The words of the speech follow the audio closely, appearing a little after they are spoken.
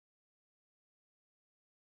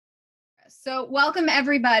So welcome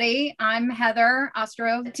everybody. I'm Heather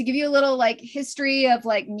Ostrove. To give you a little history of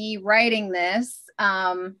me writing this,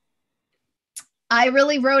 I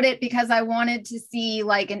really wrote it because I wanted to see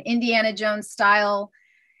an Indiana Jones style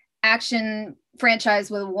action franchise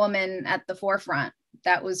with a woman at the forefront.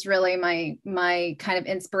 That was really my kind of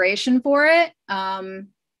inspiration for it. And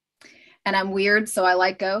I'm weird, so I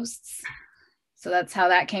like ghosts. So that's how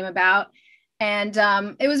that came about. And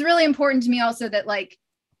it was really important to me also that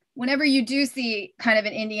whenever you do see kind of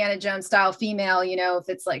an Indiana Jones style female, if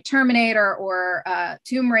it's like Terminator or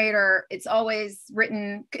Tomb Raider, it's always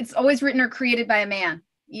written or created by a man,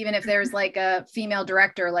 even if there's a female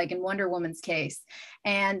director, like in Wonder Woman's case.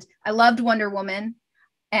 And I loved Wonder Woman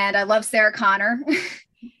and I love Sarah Connor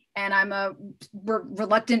and I'm a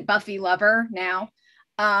reluctant Buffy lover now.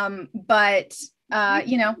 But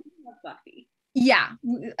Buffy. Yeah,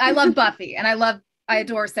 I love Buffy and I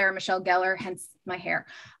adore Sarah Michelle Gellar, hence my hair.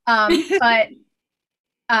 But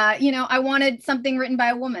I wanted something written by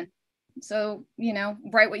a woman. So,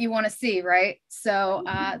 write what you want to see, right? So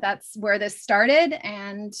that's where this started.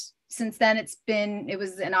 And since then it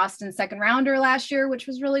was an Austin second rounder last year, which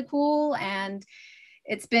was really cool. And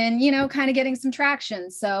it's been, kind of getting some traction.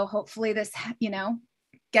 So hopefully this,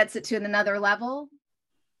 gets it to another level.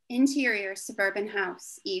 Interior suburban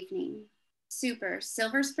house, evening. Super,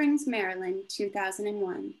 Silver Springs, Maryland,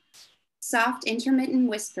 2001. Soft, intermittent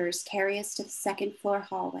whispers carry us to the second floor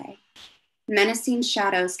hallway. Menacing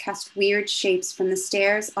shadows cast weird shapes from the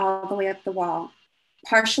stairs all the way up the wall.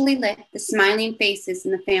 Partially lit, the smiling faces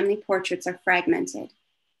in the family portraits are fragmented.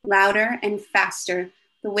 Louder and faster,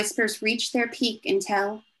 the whispers reach their peak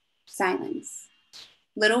until silence.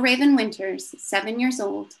 Little Raven Winters, 7 years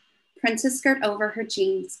old, princess skirt over her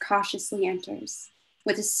jeans, cautiously enters.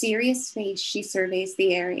 With a serious face, she surveys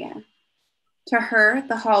the area. To her,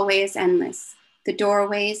 the hallway is endless. The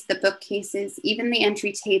doorways, the bookcases, even the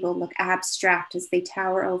entry table look abstract as they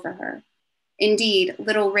tower over her. Indeed,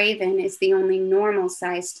 little Raven is the only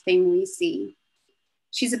normal-sized thing we see.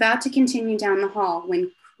 She's about to continue down the hall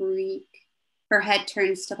when creak, her head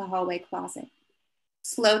turns to the hallway closet.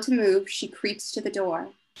 Slow to move, she creeps to the door.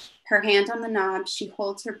 Her hand on the knob, she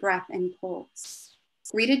holds her breath and pulls.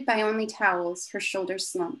 Greeted by only towels, her shoulders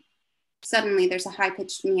slump. Suddenly, there's a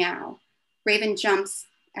high-pitched meow. Raven jumps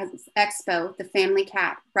as Expo, the family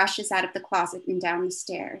cat, rushes out of the closet and down the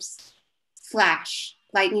stairs. Flash,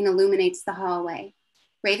 lightning illuminates the hallway.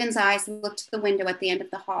 Raven's eyes look to the window at the end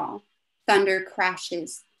of the hall. Thunder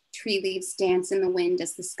crashes. Tree leaves dance in the wind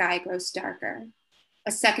as the sky grows darker.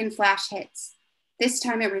 A second flash hits. This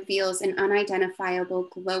time it reveals an unidentifiable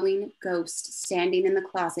glowing ghost standing in the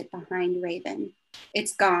closet behind Raven.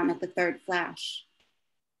 It's gone at the third flash.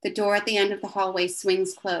 The door at the end of the hallway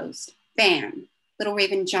swings closed. Bam! Little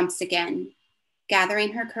Raven jumps again.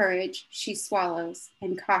 Gathering her courage, she swallows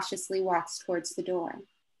and cautiously walks towards the door.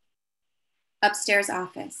 Upstairs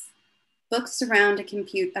office. Books surround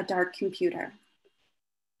a dark computer.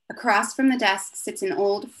 Across from the desk sits an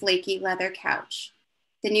old, flaky leather couch.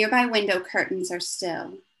 The nearby window curtains are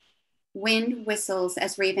still. Wind whistles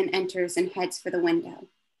as Raven enters and heads for the window.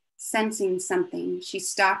 Sensing something, she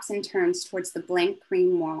stops and turns towards the blank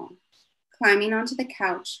green wall. Climbing onto the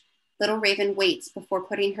couch, little Raven waits before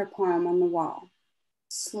putting her palm on the wall.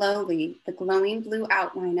 Slowly, the glowing blue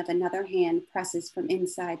outline of another hand presses from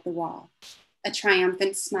inside the wall. A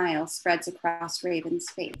triumphant smile spreads across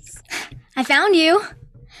Raven's face. I found you.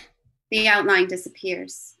 The outline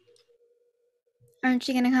disappears. Aren't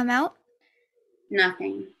you gonna come out?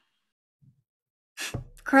 Nothing.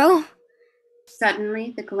 Crow?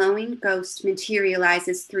 Suddenly, the glowing ghost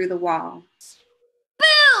materializes through the wall.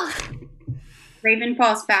 Boo! Raven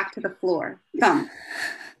falls back to the floor. Thump.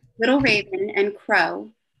 Little Raven and Crow,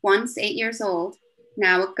 once 8 years old,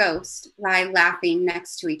 now a ghost, lie laughing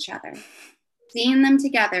next to each other. Seeing them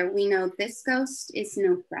together, we know this ghost is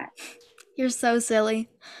no threat. You're so silly.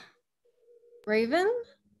 Raven?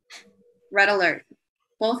 Red alert.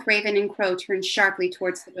 Both Raven and Crow turn sharply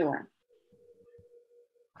towards the door.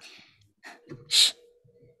 Shh.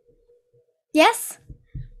 Yes?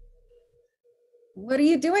 What are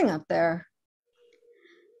you doing up there?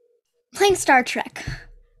 Playing Star Trek.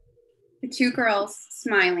 The two girls,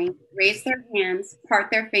 smiling, raise their hands,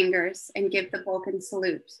 part their fingers, and give the Vulcan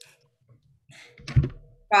salute.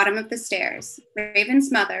 Bottom of the stairs.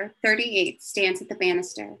 Raven's mother, 38, stands at the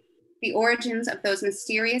banister. The origins of those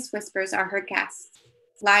mysterious whispers are her guests,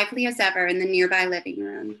 lively as ever in the nearby living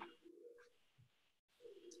room.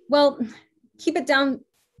 Well, keep it down.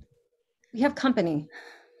 We have company.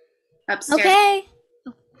 Upstairs. Okay.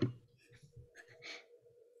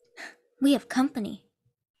 We have company.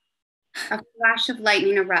 A flash of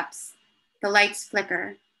lightning erupts. The lights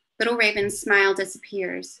flicker. Little Raven's smile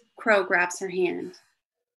disappears. Crow grabs her hand.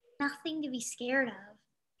 Nothing to be scared of.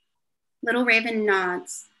 Little Raven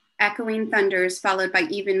nods. Echoing thunders followed by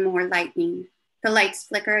even more lightning. The lights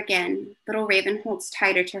flicker again. Little Raven holds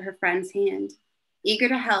tighter to her friend's hand. Eager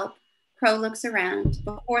to help, Crow looks around.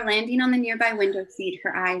 Before landing on the nearby window seat,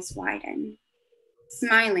 her eyes widen.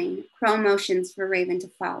 Smiling, Crow motions for Raven to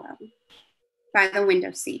follow. By the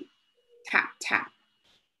window seat. Tap, tap.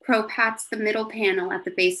 Crow pats the middle panel at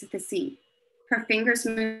the base of the seat. Her fingers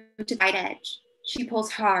move to the right edge. She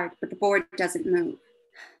pulls hard, but the board doesn't move.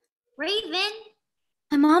 Raven!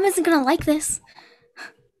 My mom isn't gonna like this.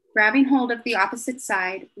 Grabbing hold of the opposite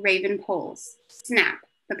side, Raven pulls. Snap,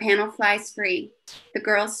 the panel flies free. The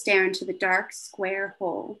girls stare into the dark, square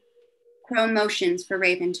hole. Crow motions for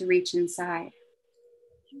Raven to reach inside.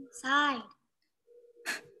 Inside.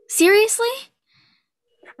 Seriously?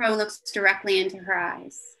 Crow looks directly into her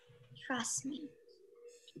eyes. Trust me.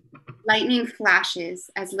 Lightning flashes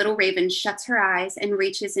as Little Raven shuts her eyes and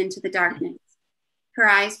reaches into the darkness. Her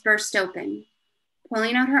eyes burst open.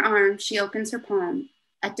 Pulling out her arm, she opens her palm.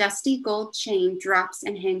 A dusty gold chain drops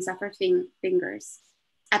and hangs off her fingers.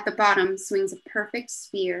 At the bottom swings a perfect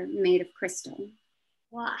sphere made of crystal.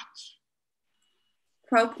 Watch.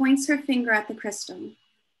 Crow points her finger at the crystal.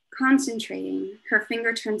 Concentrating, her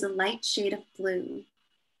finger turns a light shade of blue.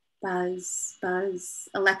 Buzz, buzz.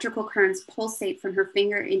 Electrical currents pulsate from her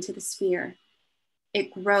finger into the sphere.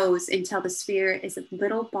 It grows until the sphere is a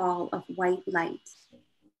little ball of white light.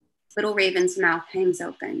 Little Raven's mouth hangs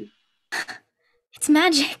open. It's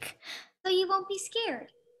magic. So you won't be scared.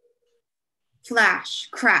 Flash,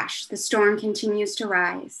 crash, the storm continues to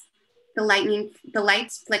rise. The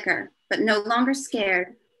lights flicker, but no longer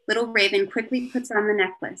scared, Little Raven quickly puts on the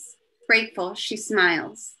necklace. Grateful, she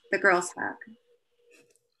smiles. The girls hug.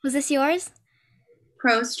 Was this yours?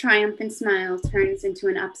 Crow's triumphant smile turns into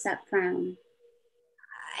an upset frown.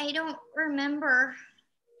 I don't remember.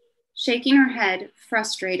 Shaking her head,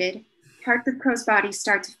 frustrated, parts of Crow's body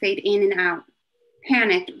start to fade in and out.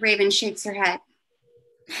 Panicked, Raven shakes her head.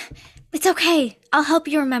 It's okay. I'll help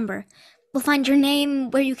you remember. We'll find your name,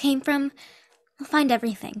 where you came from. We'll find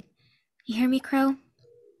everything. You hear me, Crow?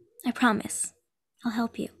 I promise. I'll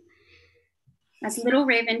help you. As Little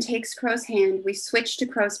Raven takes Crow's hand, we switch to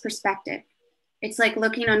Crow's perspective. It's like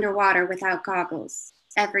looking underwater without goggles.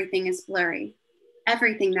 Everything is blurry.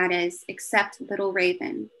 Everything, that is, except Little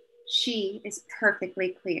Raven. She is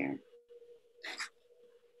perfectly clear.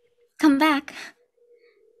 Come back.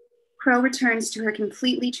 Crow returns to her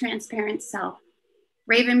completely transparent self.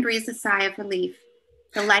 Raven breathes a sigh of relief.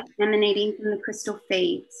 The light emanating from the crystal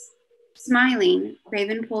fades. Smiling,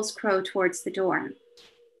 Raven pulls Crow towards the door.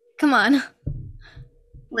 Come on.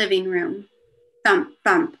 Living room. Thump,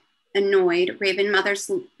 thump. Annoyed,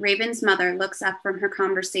 Raven's mother looks up from her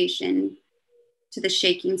conversation to the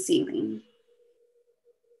shaking ceiling.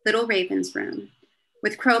 Little Raven's room.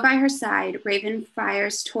 With Crow by her side, Raven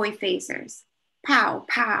fires toy phasers. Pow,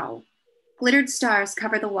 pow. Glittered stars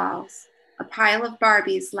cover the walls. A pile of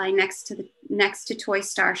Barbies lie next to toy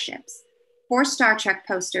starships. 4 Star Trek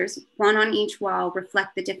posters, one on each wall,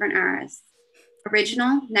 reflect the different eras.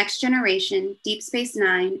 Original, Next Generation, Deep Space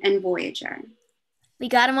Nine, and Voyager. We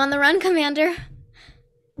got him on the run, Commander.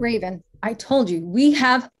 Raven, I told you, we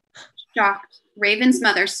have... Shocked, Raven's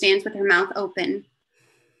mother stands with her mouth open.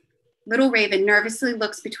 Little Raven nervously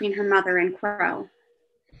looks between her mother and Crow.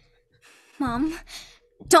 Mom,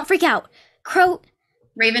 don't freak out. Crow...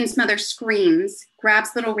 Raven's mother screams,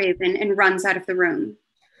 grabs Little Raven, and runs out of the room.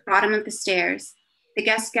 Bottom of the stairs. The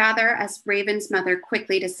guests gather as Raven's mother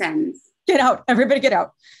quickly descends. Get out. Everybody get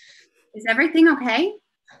out. Is everything okay?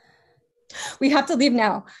 We have to leave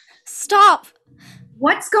now. Stop!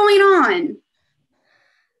 What's going on?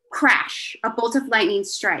 Crash. A bolt of lightning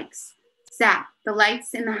strikes. Zap. The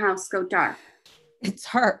lights in the house go dark. It's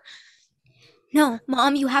her. No,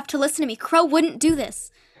 Mom, you have to listen to me. Crow wouldn't do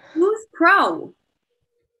this. Who's Crow?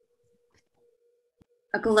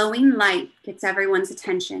 A glowing light gets everyone's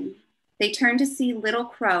attention. They turn to see Little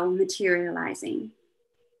Crow materializing.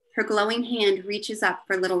 Her glowing hand reaches up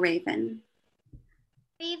for Little Raven.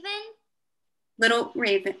 Raven? Little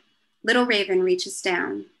Raven reaches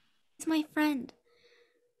down. It's my friend.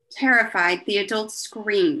 Terrified, the adults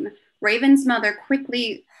scream. Raven's mother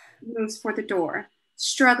quickly moves for the door.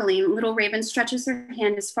 Struggling, Little Raven stretches her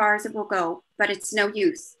hand as far as it will go, but it's no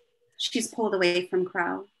use. She's pulled away from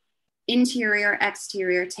Crow. Interior,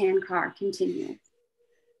 exterior, tan car continues.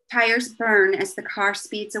 Tires burn as the car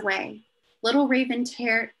speeds away. Little Raven,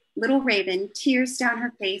 tears down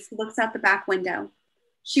her face, looks out the back window.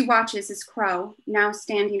 She watches as Crow, now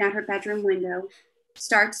standing at her bedroom window,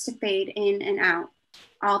 starts to fade in and out,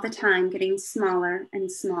 all the time getting smaller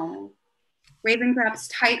and smaller. Raven grabs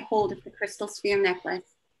tight hold of the crystal sphere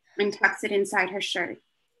necklace and tucks it inside her shirt.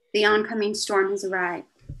 The oncoming storm has arrived.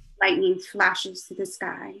 Lightning flashes through the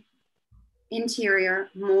sky. Interior,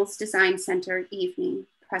 Mole's Design Center, evening,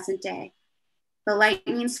 present day. The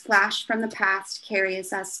lightning's flash from the past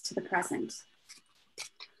carries us to the present.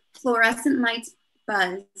 Fluorescent lights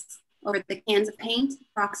buzz over the cans of paint,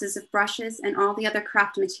 boxes of brushes, and all the other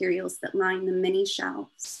craft materials that line the many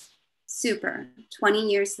shelves. Super,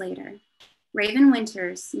 20 years later. Raven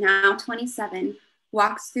Winters, now 27,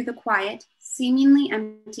 walks through the quiet, seemingly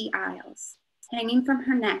empty aisles. Hanging from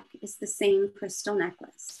her neck is the same crystal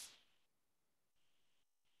necklace.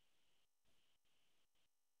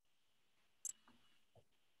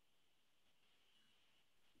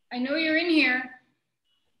 I know you're in here.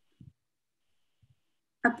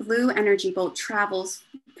 A blue energy bolt travels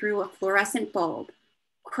through a fluorescent bulb.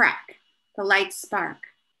 Crack, the lights spark.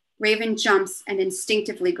 Raven jumps and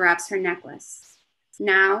instinctively grabs her necklace.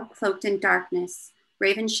 Now, cloaked in darkness,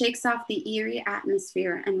 Raven shakes off the eerie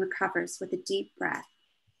atmosphere and recovers with a deep breath.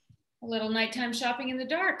 A little nighttime shopping in the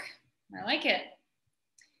dark. I like it.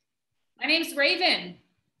 My name's Raven.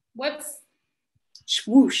 What's...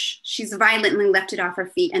 Swoosh, she's violently lifted off her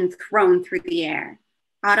feet and thrown through the air.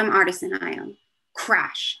 Autumn artisan aisle.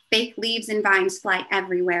 Crash, fake leaves and vines fly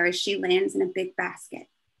everywhere as she lands in a big basket.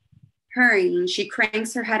 Hurrying, she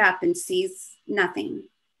cranks her head up and sees nothing.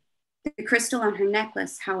 The crystal on her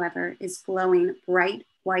necklace, however, is glowing bright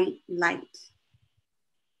white light.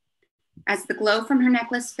 As the glow from her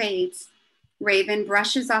necklace fades, Raven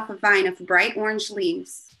brushes off a vine of bright orange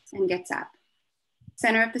leaves and gets up.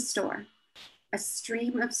 Center of the store. A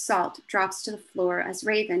stream of salt drops to the floor as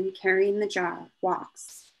Raven, carrying the jar,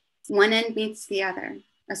 walks. One end meets the other.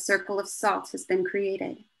 A circle of salt has been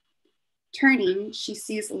created. Turning, she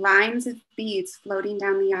sees lines of beads floating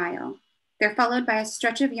down the aisle. They're followed by a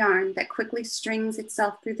stretch of yarn that quickly strings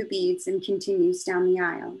itself through the beads and continues down the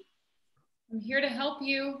aisle. I'm here to help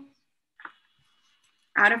you.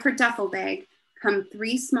 Out of her duffel bag come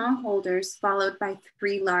 3 small holders followed by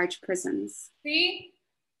 3 large prisms. See?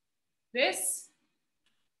 This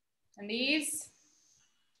and these.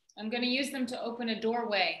 I'm going to use them to open a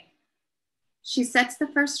doorway. She sets the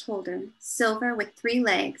first holder, silver with 3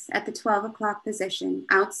 legs, at the 12 o'clock position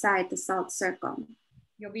outside the salt circle.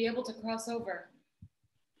 You'll be able to cross over.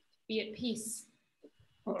 Be at peace.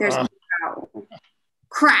 There's a growl.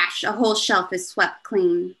 Crash, a whole shelf is swept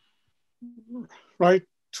clean. Right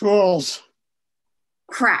tools.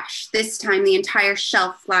 Crash, this time the entire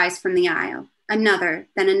shelf flies from the aisle. Another,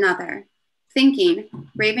 then another. Thinking,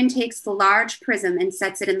 Raven takes the large prism and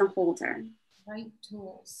sets it in the holder. Right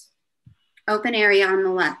tools. Open area on the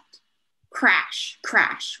left. Crash,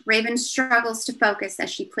 crash. Raven struggles to focus as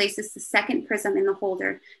she places the second prism in the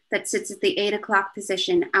holder that sits at the 8 o'clock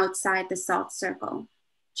position outside the salt circle.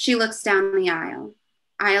 She looks down the aisle.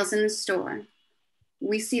 Aisles in the store.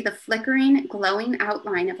 We see the flickering, glowing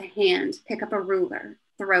outline of a hand pick up a ruler,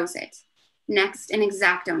 throws it. Next, an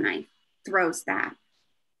X-Acto knife, throws that.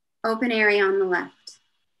 Open area on the left.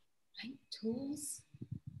 Right tools.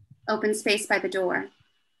 Open space by the door.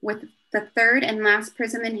 With the third and last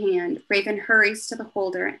prism in hand, Raven hurries to the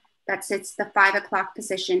holder that sits the 5 o'clock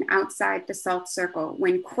position outside the salt circle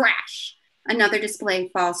when crash, another display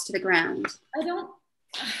falls to the ground. What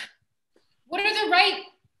are the right?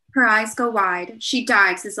 Her eyes go wide. She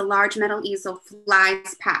dives as a large metal easel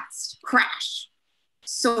flies past. Crash.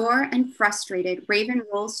 Sore and frustrated, Raven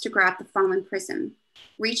rolls to grab the fallen prism,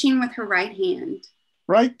 reaching with her right hand.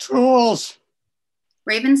 Right tools.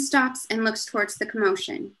 Raven stops and looks towards the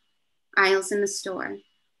commotion. Aisles in the store.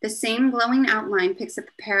 The same glowing outline picks up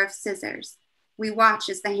a pair of scissors. We watch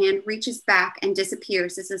as the hand reaches back and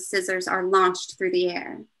disappears as the scissors are launched through the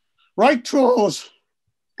air. Right tools.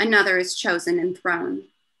 Another is chosen and thrown.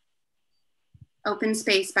 Open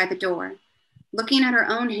space by the door. Looking at her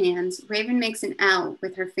own hands, Raven makes an L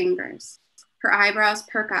with her fingers. Her eyebrows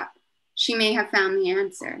perk up. She may have found the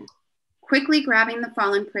answer. Quickly grabbing the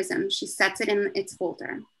fallen prism, she sets it in its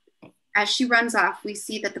holder. As she runs off, we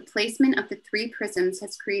see that the placement of the 3 prisms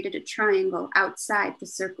has created a triangle outside the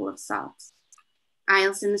circle of salt.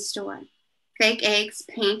 Aisles in the store. Fake eggs,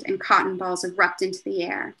 paint, and cotton balls erupt into the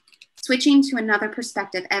air. Switching to another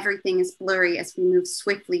perspective, everything is blurry as we move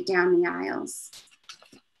swiftly down the aisles.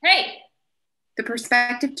 Hey! The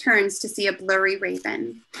perspective turns to see a blurry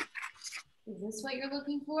Raven. Is this what you're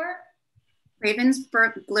looking for? Raven's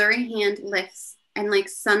blurry hand lifts, and like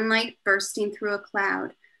sunlight bursting through a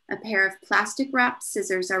cloud, a pair of plastic-wrapped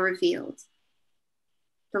scissors are revealed.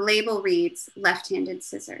 The label reads, left-handed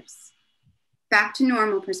scissors. Back to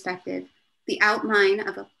normal perspective, the outline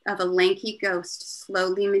of a lanky ghost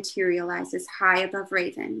slowly materializes high above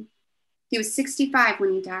Raven. He was 65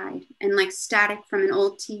 when he died, and like static from an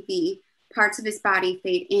old TV, parts of his body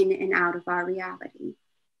fade in and out of our reality.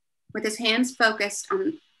 With his hands focused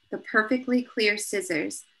on the perfectly clear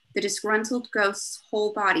scissors, the disgruntled ghost's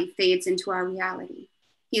whole body fades into our reality.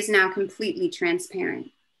 He is now completely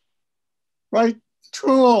transparent. Right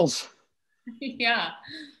tools. Yeah.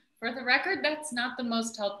 For the record, that's not the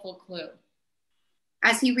most helpful clue.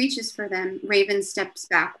 As he reaches for them, Raven steps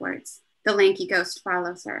backwards. The lanky ghost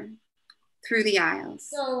follows her through the aisles.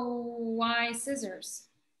 So why scissors?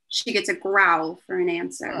 She gets a growl for an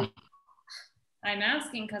answer. I'm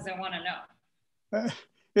asking because I want to know.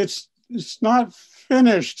 It's not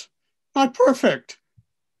finished, not perfect.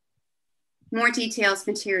 More details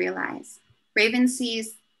materialize. Raven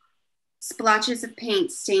sees splotches of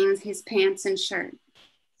paint stain his pants and shirt.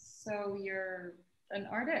 So you're an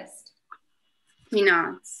artist? He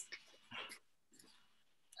nods.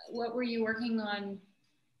 What were you working on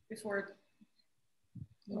before?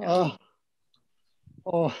 Oh.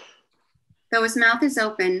 Though his mouth is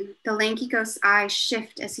open, the lanky ghost's eyes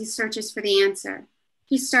shift as he searches for the answer.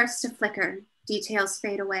 He starts to flicker. Details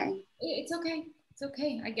fade away. It's okay. It's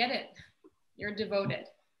okay. I get it. You're devoted.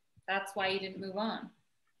 That's why you didn't move on.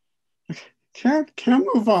 Can't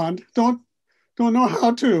move on. Don't know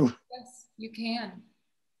how to. Yes, you can.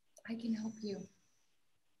 I can help you.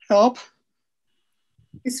 Help?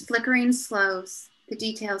 His flickering slows. The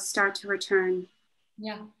details start to return.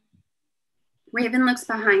 Yeah. Raven looks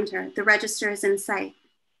behind her. The register is in sight.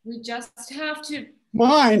 We just have to.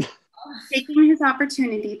 Mine. Taking his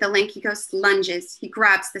opportunity, the lanky ghost lunges. He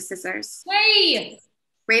grabs the scissors. Hey!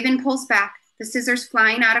 Raven pulls back, the scissors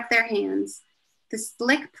flying out of their hands. The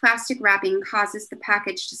slick plastic wrapping causes the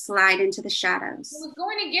package to slide into the shadows. I was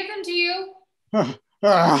going to give them to you.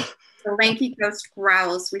 The lanky ghost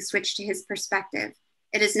growls. We switch to his perspective.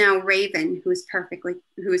 It is now Raven who is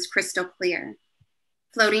crystal clear.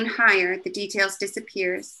 Floating higher, the details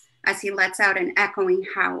disappears as he lets out an echoing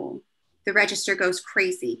howl. The register goes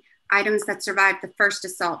crazy. Items that survived the first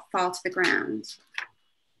assault fall to the ground.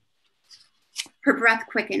 Her breath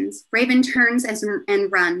quickens. Raven turns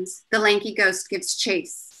and runs. The lanky ghost gives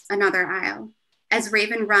chase. Another aisle. As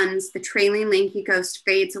Raven runs, the trailing lanky ghost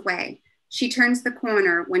fades away. She turns the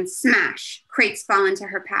corner when smash, crates fall into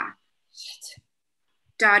her path. Shit.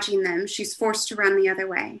 Dodging them, she's forced to run the other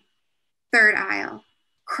way. Third aisle.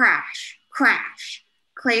 Crash, crash.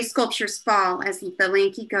 Clay sculptures fall as the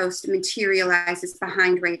lanky ghost materializes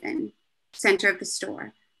behind Raven, center of the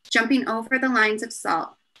store. Jumping over the lines of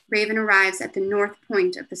salt, Raven arrives at the north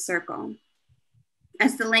point of the circle.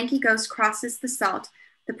 As the lanky ghost crosses the salt,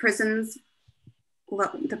 the prisms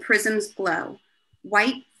glow.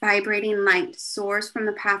 White, vibrating light soars from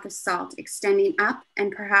the path of salt, extending up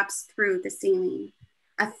and perhaps through the ceiling.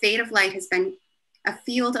 A field of light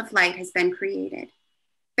has been created.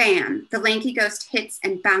 Bam! The lanky ghost hits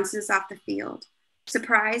and bounces off the field.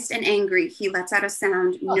 Surprised and angry, he lets out a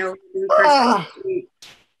sound no living person.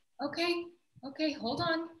 Okay, hold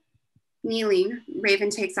on. Kneeling, Raven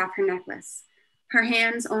takes off her necklace. Her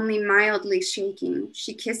hands only mildly shaking,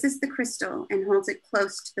 she kisses the crystal and holds it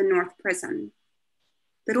close to the north prism.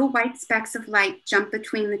 Little white specks of light jump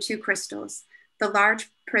between the two crystals. The large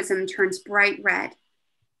prism turns bright red.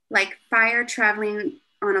 Like fire traveling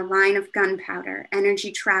on a line of gunpowder,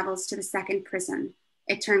 energy travels to the second prism.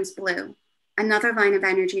 It turns blue. Another line of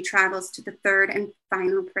energy travels to the third and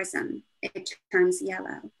final prism. It turns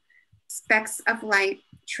yellow. Specks of light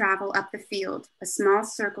travel up the field. A small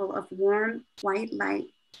circle of warm white light,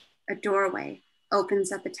 a doorway,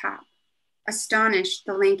 opens at the top. Astonished,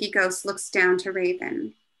 the lanky ghost looks down to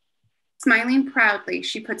Raven. Smiling proudly,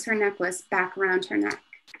 she puts her necklace back around her neck.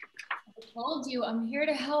 I told you, I'm here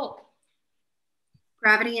to help.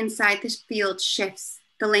 Gravity inside the field shifts.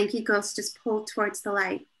 The lanky ghost is pulled towards the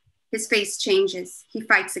light. His face changes. He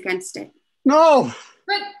fights against it. No!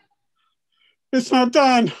 But It's not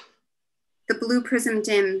done. The blue prism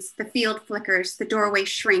dims. The field flickers. The doorway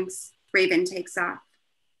shrinks. Raven takes off.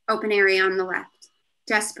 Open area on the left.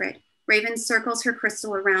 Desperate, Raven circles her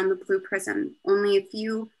crystal around the blue prism. Only a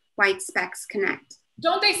few white specks connect.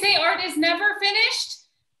 don't they say art is never finished?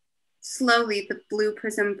 Slowly, the blue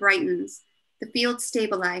prism brightens. The field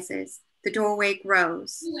stabilizes. The doorway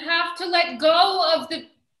grows. You have to let go of the...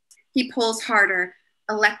 He pulls harder.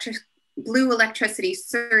 Blue electricity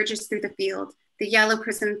surges through the field. The yellow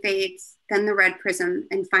prism fades, then the red prism,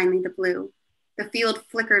 and finally the blue. The field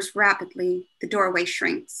flickers rapidly. The doorway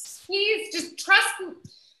shrinks. Please, just trust me.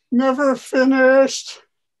 Never finished.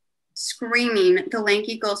 Screaming, the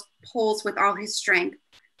lanky ghost pulls with all his strength.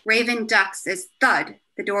 Raven ducks as thud,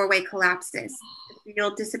 the doorway collapses. The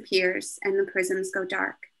field disappears and the prisms go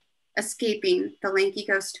dark. Escaping, the lanky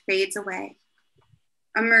ghost fades away.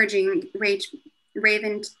 Emerging,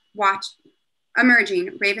 Raven watches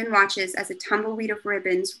as a tumbleweed of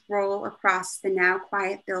ribbons roll across the now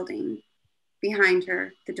quiet building. Behind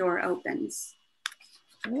her, the door opens.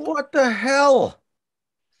 What the hell?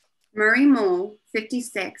 Murray Mole,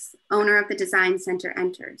 56, owner of the design center,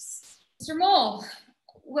 enters. Mr. Mole,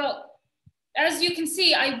 well, as you can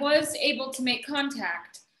see, I was able to make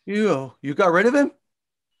contact. You got rid of him?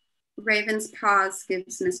 Raven's pause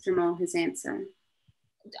gives Mr. Mole his answer.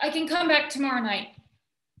 I can come back tomorrow night.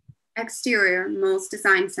 Exterior, Mole's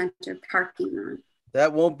design center parking lot.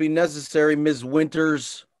 That won't be necessary, Ms.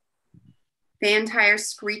 Winters. Van tires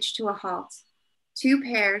screech to a halt. 2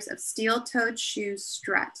 pairs of steel-toed shoes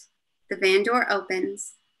strut. The van door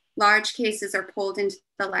opens. Large cases are pulled into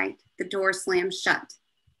the light. The door slams shut.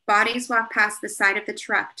 Bodies walk past the side of the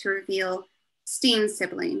truck to reveal Steen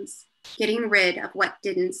siblings, getting rid of what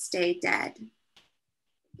didn't stay dead.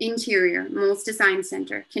 Interior, Mole's design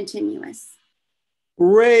center, continuous.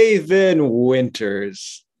 Raven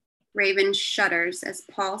Winters. Raven shudders as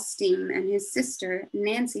Paul Steen and his sister,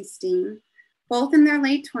 Nancy Steen, both in their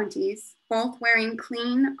late 20s, both wearing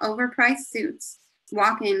clean, overpriced suits,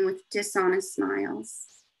 walk in with dishonest smiles.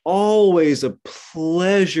 Always a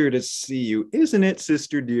pleasure to see you, isn't it,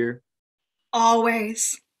 sister dear?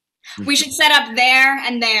 Always. We should set up there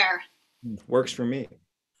and there. Works for me.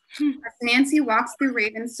 As Nancy walks through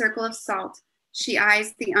Raven's circle of salt, she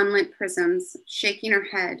eyes the unlit prisms, shaking her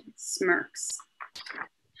head, smirks.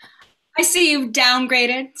 I see you've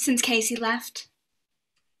downgraded since Casey left.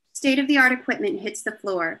 State-of-the-art equipment hits the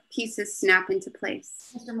floor. Pieces snap into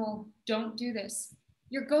place. Mr. Mole, don't do this.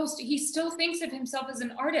 Your ghost, he still thinks of himself as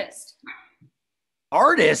an artist.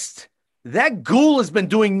 Artist? That ghoul has been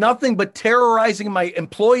doing nothing but terrorizing my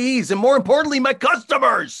employees and, more importantly, my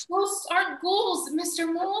customers. Ghosts aren't ghouls,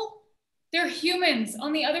 Mr. Mole. They're humans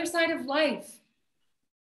on the other side of life.